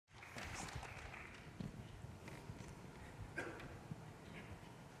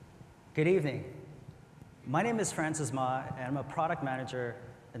Good evening. My name is Francis Ma, and I'm a product manager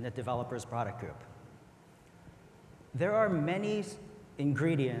in the Developers Product Group. There are many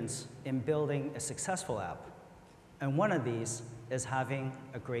ingredients in building a successful app, and one of these is having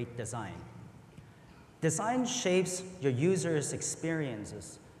a great design. Design shapes your users'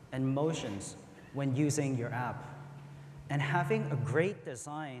 experiences and motions when using your app. And having a great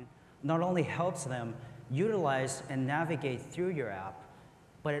design not only helps them utilize and navigate through your app,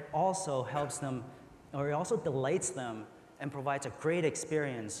 but it also helps them, or it also delights them and provides a great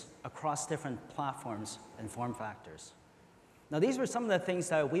experience across different platforms and form factors. Now, these were some of the things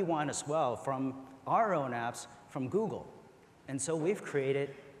that we want as well from our own apps from Google. And so we've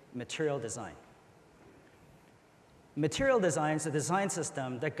created Material Design. Material Design is a design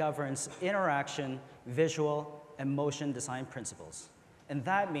system that governs interaction, visual, and motion design principles. And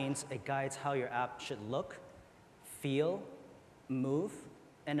that means it guides how your app should look, feel, move,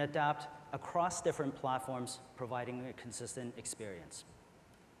 and adapt across different platforms, providing a consistent experience.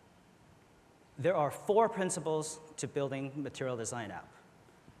 There are 4 principles to building Material Design app.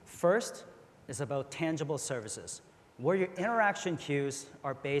 First is about tangible services, where your interaction cues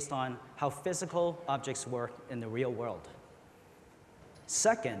are based on how physical objects work in the real world.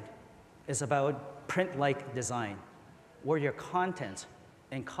 Second is about print-like design, where your content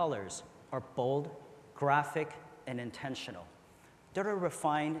and colors are bold, graphic, and intentional, that are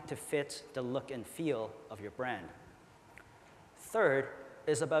refined to fit the look and feel of your brand. Third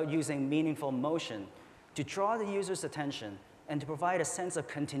is about using meaningful motion to draw the user's attention and to provide a sense of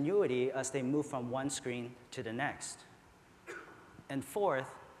continuity as they move from one screen to the next. And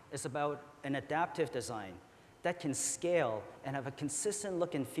fourth is about an adaptive design that can scale and have a consistent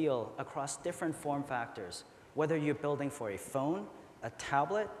look and feel across different form factors, whether you're building for a phone, a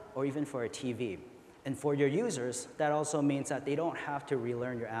tablet, or even for a TV. And for your users, that also means that they don't have to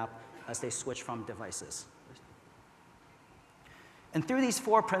relearn your app as they switch from devices. And through these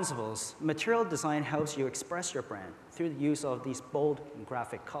 4 principles, Material Design helps you express your brand through the use of these bold and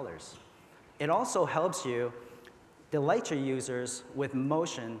graphic colors. It also helps you delight your users with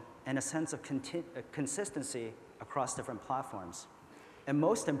motion and a sense of consistency across different platforms. And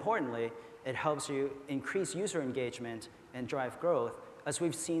most importantly, it helps you increase user engagement and drive growth, as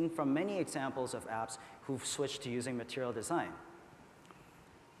we've seen from many examples of apps who've switched to using Material Design.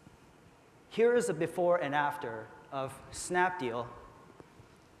 Here is a before and after of Snapdeal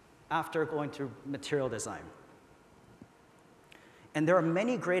after going through Material Design. And there are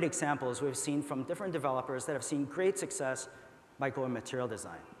many great examples we've seen from different developers that have seen great success by going Material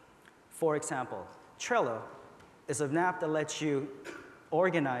Design. For example, Trello is an app that lets you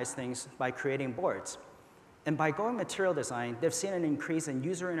organize things by creating boards. And by going Material Design, they've seen an increase in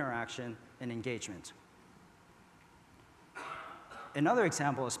user interaction and engagement. Another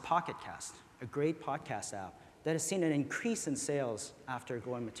example is Pocket Cast, a great podcast app that has seen an increase in sales after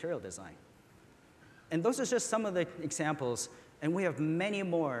going Material Design. And those are just some of the examples, and we have many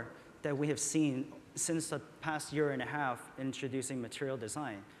more that we have seen since the past year and a half introducing Material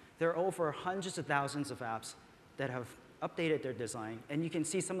Design. There are over hundreds of thousands of apps that have updated their design, and you can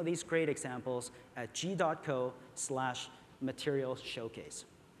see some of these great examples at g.co/material showcase.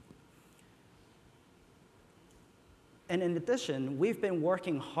 And in addition, we've been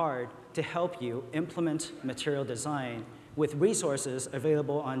working hard to help you implement Material Design with resources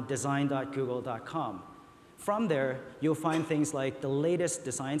available on design.google.com. From there, you'll find things like the latest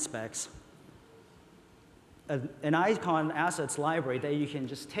design specs, an icon assets library that you can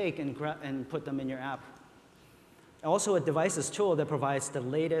just take and put them in your app. Also, a devices tool that provides the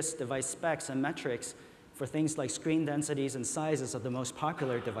latest device specs and metrics for things like screen densities and sizes of the most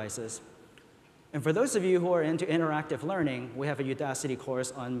popular devices. And for those of you who are into interactive learning, we have a Udacity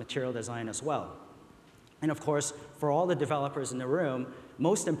course on Material Design as well. And of course, for all the developers in the room,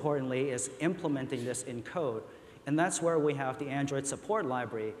 most importantly is implementing this in code. And that's where we have the Android support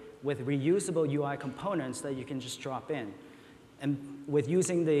library with reusable UI components that you can just drop in. And with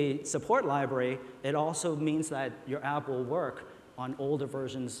using the support library, it also means that your app will work on older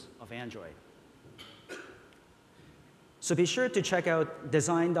versions of Android. So be sure to check out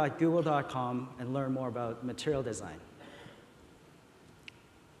design.google.com and learn more about Material Design.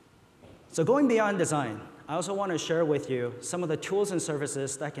 So going beyond design, I also want to share with you some of the tools and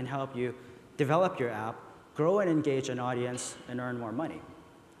services that can help you develop your app, grow and engage an audience, and earn more money.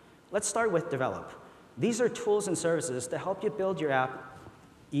 Let's start with develop. These are tools and services that help you build your app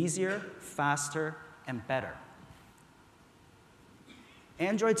easier, faster, and better.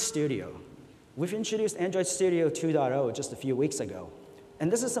 Android Studio. We've introduced Android Studio 2.0 just a few weeks ago. And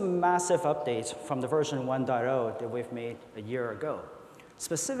this is a massive update from the version 1.0 that we've made a year ago.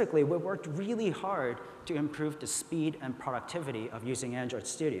 Specifically, we worked really hard to improve the speed and productivity of using Android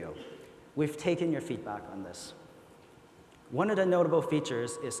Studio. We've taken your feedback on this. One of the notable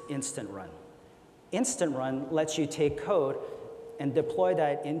features is Instant Run. Instant Run lets you take code and deploy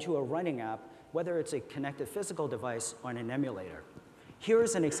that into a running app, whether it's a connected physical device or an emulator.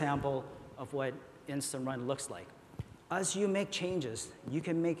 Here's an example of what Instant Run looks like. As you make changes, you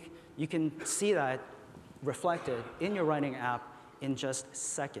can see that reflected in your running app in just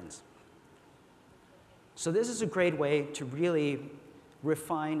seconds. So this is a great way to really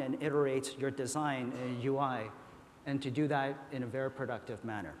refine and iterate your design in UI, and to do that in a very productive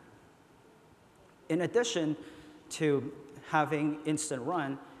manner. In addition to having Instant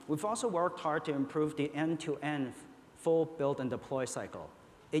Run, we've also worked hard to improve the end-to-end full build and deploy cycle.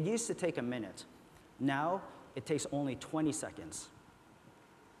 It used to take a minute. Now, it takes only 20 seconds.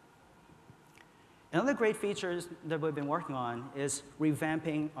 Another great feature that we've been working on is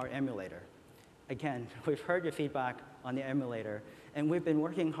revamping our emulator. Again, we've heard your feedback on the emulator, and we've been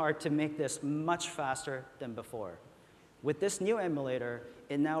working hard to make this much faster than before. With this new emulator,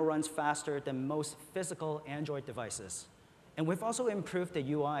 it now runs faster than most physical Android devices. And we've also improved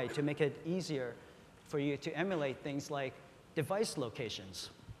the UI to make it easier for you to emulate things like device locations,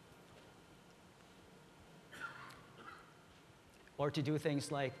 or to do things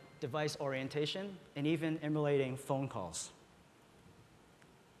like device orientation, and even emulating phone calls.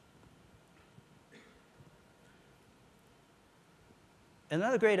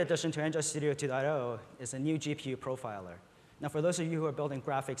 Another great addition to Android Studio 2.0 is a new GPU profiler. Now, for those of you who are building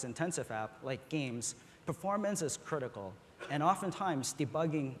graphics-intensive apps like games, performance is critical, and oftentimes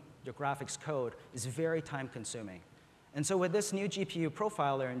debugging your graphics code is very time-consuming. And so with this new GPU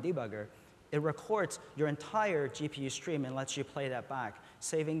profiler and debugger, it records your entire GPU stream and lets you play that back,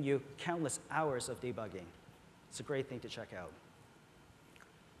 saving you countless hours of debugging. It's a great thing to check out.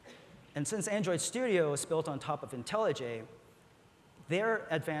 And since Android Studio is built on top of IntelliJ, their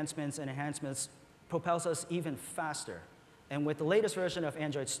advancements and enhancements propels us even faster. And with the latest version of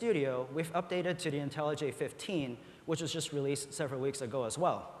Android Studio, we've updated to the IntelliJ 15, which was just released several weeks ago as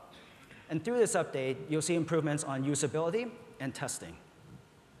well. And through this update, you'll see improvements on usability and testing.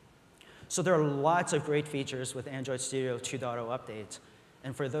 So there are lots of great features with Android Studio 2.0 updates.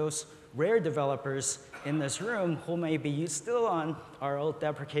 And for those rare developers in this room who may be still on our old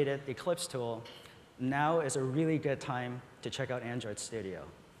deprecated Eclipse tool, now is a really good time to check out Android Studio.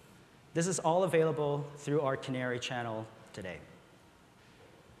 This is all available through our Canary channel today.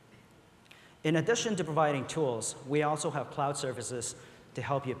 In addition to providing tools, we also have cloud services to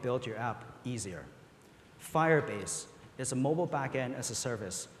help you build your app easier. Firebase is a mobile backend as a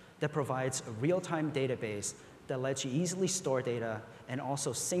service that provides a real-time database that lets you easily store data and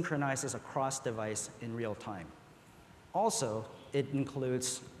also synchronizes across device in real time. Also, it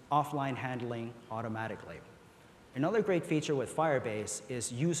includes offline handling automatically. Another great feature with Firebase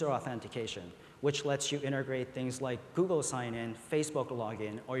is user authentication, which lets you integrate things like Google sign-in, Facebook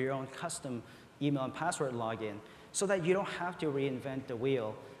login, or your own custom email and password login, so that you don't have to reinvent the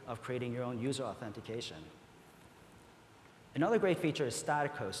wheel of creating your own user authentication. Another great feature is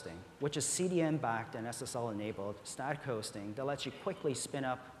static hosting, which is CDN-backed and SSL-enabled static hosting that lets you quickly spin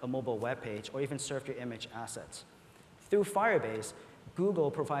up a mobile web page or even serve your image assets. Through Firebase,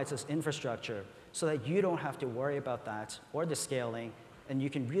 Google provides us infrastructure so that you don't have to worry about that or the scaling, and you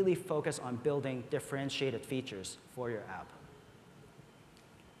can really focus on building differentiated features for your app.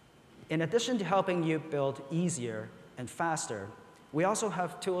 In addition to helping you build easier and faster, we also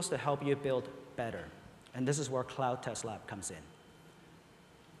have tools to help you build better. And this is where Cloud Test Lab comes in.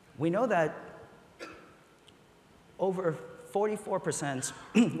 We know that over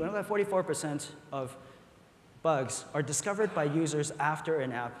 44% of bugs are discovered by users after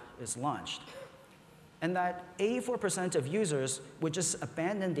an app is launched. And that 84% of users would just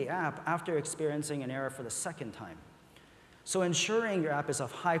abandon the app after experiencing an error for the second time. So ensuring your app is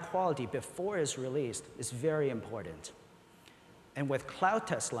of high quality before it's released is very important. And with Cloud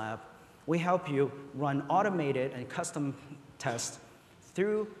Test Lab, we help you run automated and custom tests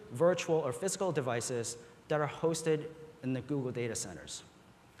through virtual or physical devices that are hosted in the Google data centers.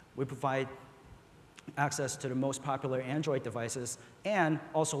 We provide access to the most popular Android devices and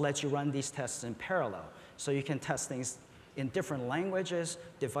also let you run these tests in parallel. So you can test things in different languages,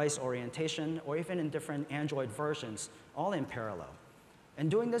 device orientation, or even in different Android versions, all in parallel. And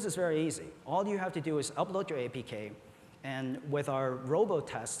doing this is very easy. All you have to do is upload your APK, and with our robo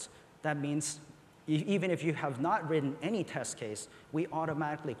tests, that means even if you have not written any test case, we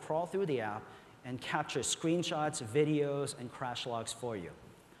automatically crawl through the app and capture screenshots, videos, and crash logs for you.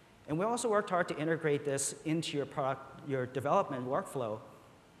 And we also worked hard to integrate this into your development workflow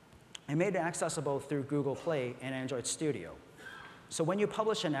and made it accessible through Google Play and Android Studio. So when you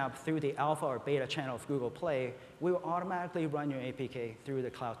publish an app through the alpha or beta channel of Google Play, we will automatically run your APK through the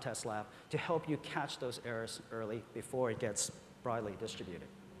Cloud Test Lab to help you catch those errors early before it gets broadly distributed.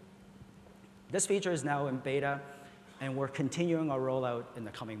 This feature is now in beta, and we're continuing our rollout in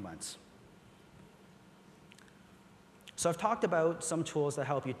the coming months. So I've talked about some tools that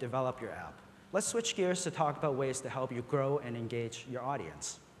help you develop your app. Let's switch gears to talk about ways to help you grow and engage your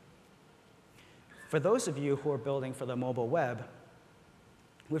audience. For those of you who are building for the mobile web,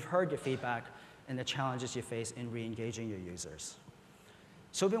 we've heard your feedback and the challenges you face in re-engaging your users.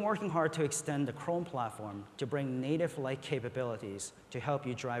 So we've been working hard to extend the Chrome platform to bring native-like capabilities to help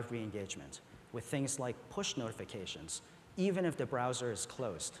you drive re-engagement with things like push notifications, even if the browser is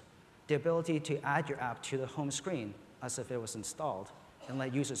closed, the ability to add your app to the home screen as if it was installed, and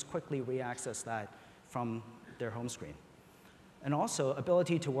let users quickly re-access that from their home screen. And also,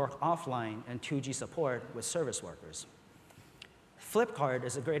 ability to work offline and 2G support with service workers. Flipkart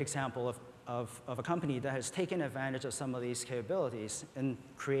is a great example of a company that has taken advantage of some of these capabilities and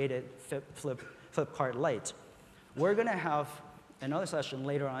created Flipkart Lite. We're going to have another session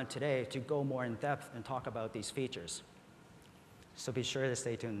later on today to go more in depth and talk about these features. So be sure to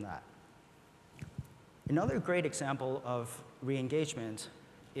stay tuned to that. Another great example of re-engagement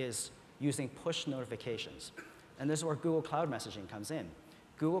is using push notifications. And this is where Google Cloud Messaging comes in.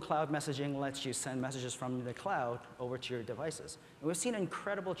 Google Cloud Messaging lets you send messages from the cloud over to your devices. And we've seen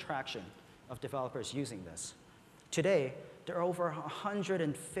incredible traction of developers using this. Today, there are over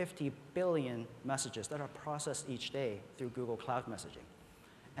 150 billion messages that are processed each day through Google Cloud Messaging.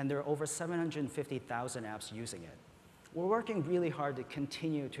 And there are over 750,000 apps using it. We're working really hard to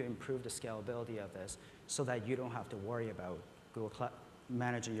continue to improve the scalability of this so that you don't have to worry about Google Cloud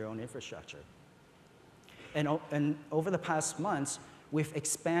managing your own infrastructure. And over the past months, we've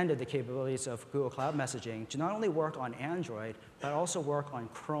expanded the capabilities of Google Cloud Messaging to not only work on Android, but also work on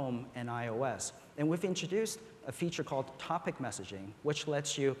Chrome and iOS. And we've introduced a feature called topic messaging, which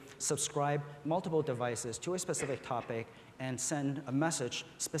lets you subscribe multiple devices to a specific topic and send a message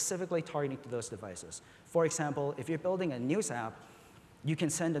specifically targeting to those devices. For example, if you're building a news app, you can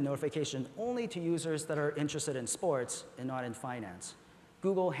send a notification only to users that are interested in sports and not in finance.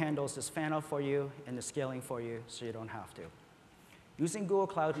 Google handles this fan out for you and the scaling for you, so you don't have to. Using Google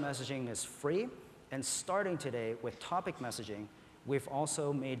Cloud Messaging is free, and starting today with topic messaging, we've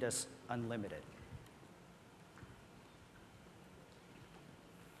also made this unlimited.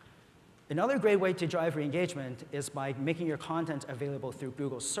 Another great way to drive re-engagement is by making your content available through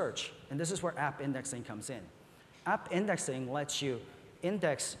Google Search, and this is where app indexing comes in. App indexing lets you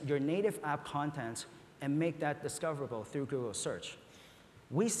index your native app content and make that discoverable through Google Search.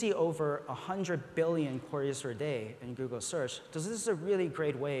 We see over 100 billion queries per day in Google Search, so this is a really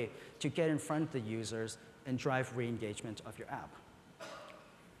great way to get in front of the users and drive re-engagement of your app.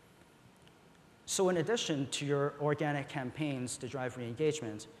 So in addition to your organic campaigns to drive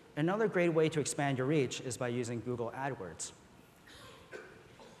re-engagement, another great way to expand your reach is by using Google AdWords.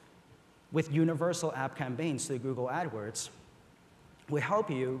 With universal app campaigns through Google AdWords, we help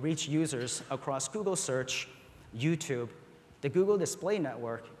you reach users across Google Search, YouTube, the Google Display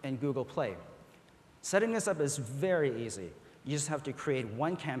Network, and Google Play. Setting this up is very easy. You just have to create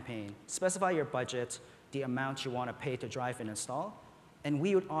one campaign, specify your budget, the amount you want to pay to drive and install, and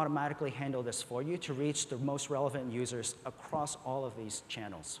we would automatically handle this for you to reach the most relevant users across all of these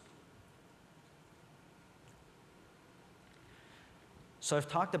channels. So I've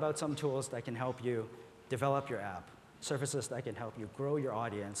talked about some tools that can help you develop your app, services that can help you grow your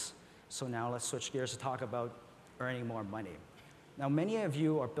audience. So now let's switch gears to talk about earning more money. Now, many of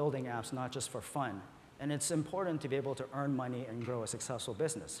you are building apps not just for fun, and it's important to be able to earn money and grow a successful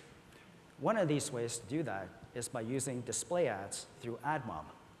business. One of these ways to do that is by using display ads through AdMob.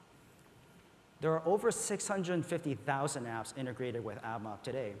 There are over 650,000 apps integrated with AdMob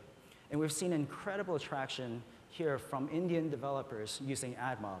today, and we've seen incredible traction here from Indian developers using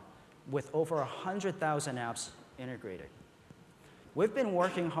AdMob, with over 100,000 apps integrated. We've been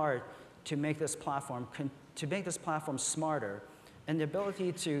working hard to make this platform smarter and the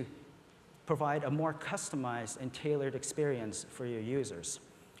ability to provide a more customized and tailored experience for your users.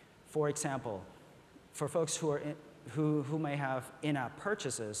 For example, for folks who may have in-app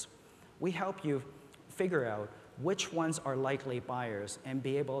purchases, we help you figure out which ones are likely buyers and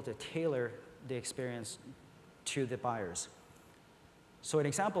be able to tailor the experience to the buyers. So an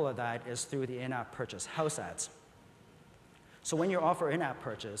example of that is through the in-app purchase house ads. So when you offer in-app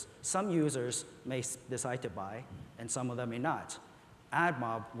purchase, some users may decide to buy, and some of them may not.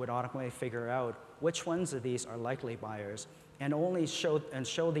 AdMob would automatically figure out which ones of these are likely buyers and only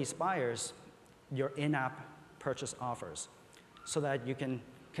show these buyers your in-app purchase offers so that you can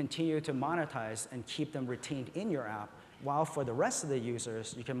continue to monetize and keep them retained in your app, while for the rest of the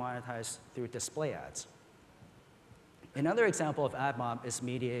users, you can monetize through display ads. Another example of AdMob is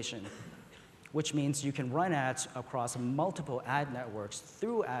mediation, which means you can run ads across multiple ad networks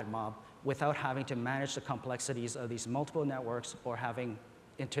through AdMob without having to manage the complexities of these multiple networks or having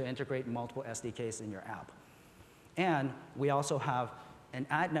to integrate multiple SDKs in your app. And we also have an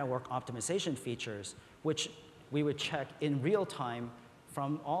ad network optimization features, which we would check in real time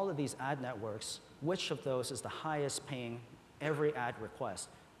from all of these ad networks, which of those is the highest paying every ad request.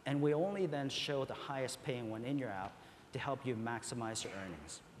 And we only then show the highest paying one in your app to help you maximize your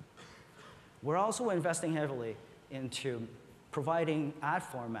earnings. We're also investing heavily into providing ad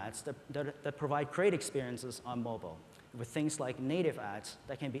formats that provide great experiences on mobile, with things like native ads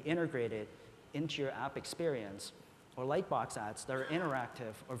that can be integrated into your app experience, or Lightbox ads that are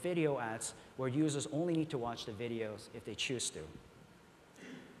interactive, or video ads where users only need to watch the videos if they choose to.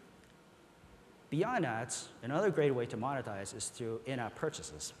 Beyond ads, another great way to monetize is through in-app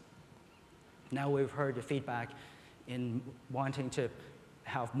purchases. Now we've heard the feedback in wanting to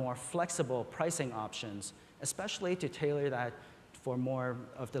have more flexible pricing options, especially to tailor that for more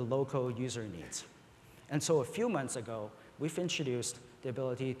of the local user needs. And so a few months ago, we've introduced the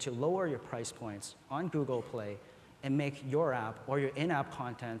ability to lower your price points on Google Play and make your app or your in-app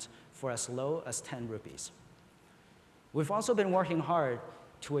content for as low as 10 rupees. We've also been working hard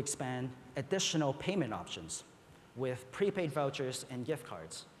to expand additional payment options with prepaid vouchers and gift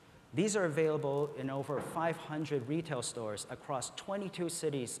cards. These are available in over 500 retail stores across 22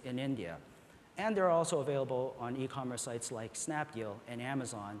 cities in India. And they're also available on e-commerce sites like Snapdeal and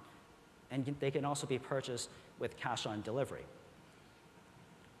Amazon. And they can also be purchased with cash on delivery.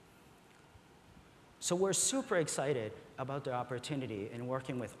 So we're super excited about the opportunity in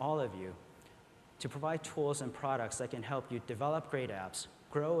working with all of you to provide tools and products that can help you develop great apps,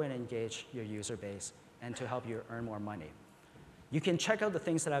 grow and engage your user base, and to help you earn more money. You can check out the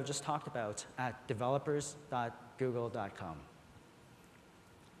things that I've just talked about at developers.google.com.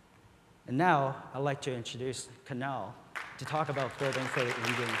 And now, I'd like to introduce Kunal to talk about building for the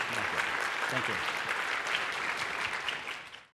Indian market. Thank you.